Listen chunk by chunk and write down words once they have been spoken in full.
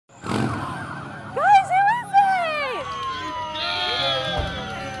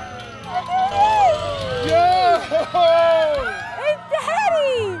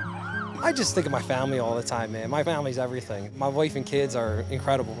I just think of my family all the time, man. My family's everything. My wife and kids are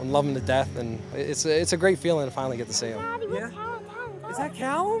incredible and love them to death, and it's a great feeling to finally get to see them. Yeah. Is that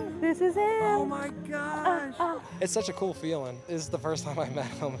Callum? This is him. Oh my gosh. It's such a cool feeling. This is the first time I met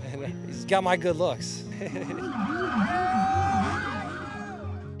him, and he's got my good looks.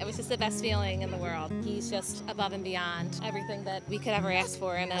 It was just the best feeling in the world. He's just above and beyond everything that we could ever ask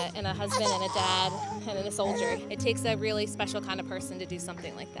for in a husband and a dad and in a soldier. It takes a really special kind of person to do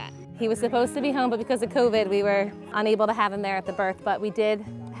something like that. He was supposed to be home, but because of COVID, we were unable to have him there at the birth, but we did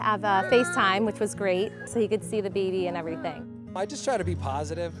have FaceTime, which was great, so he could see the baby and everything. I just try to be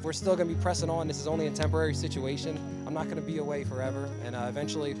positive. We're still going to be pressing on. This is only a temporary situation. I'm not going to be away forever, and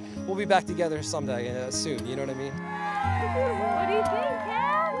eventually we'll be back together someday, soon, you know what I mean? What do you think, Cal?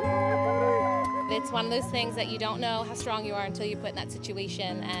 It's one of those things that you don't know how strong you are until you're put in that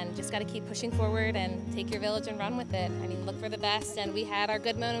situation, and just got to keep pushing forward and take your village and run with it. I mean, look for the best, and we had our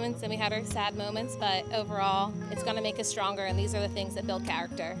good moments and we had our sad moments, but overall it's going to make us stronger, and these are the things that build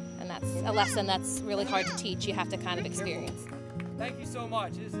character, and that's a lesson that's really hard to teach. You have to kind of experience. Thank you so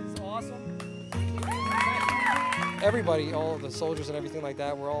much. This is awesome. Everybody, all the soldiers and everything like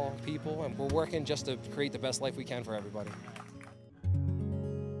that, we're all people, and we're working just to create the best life we can for everybody.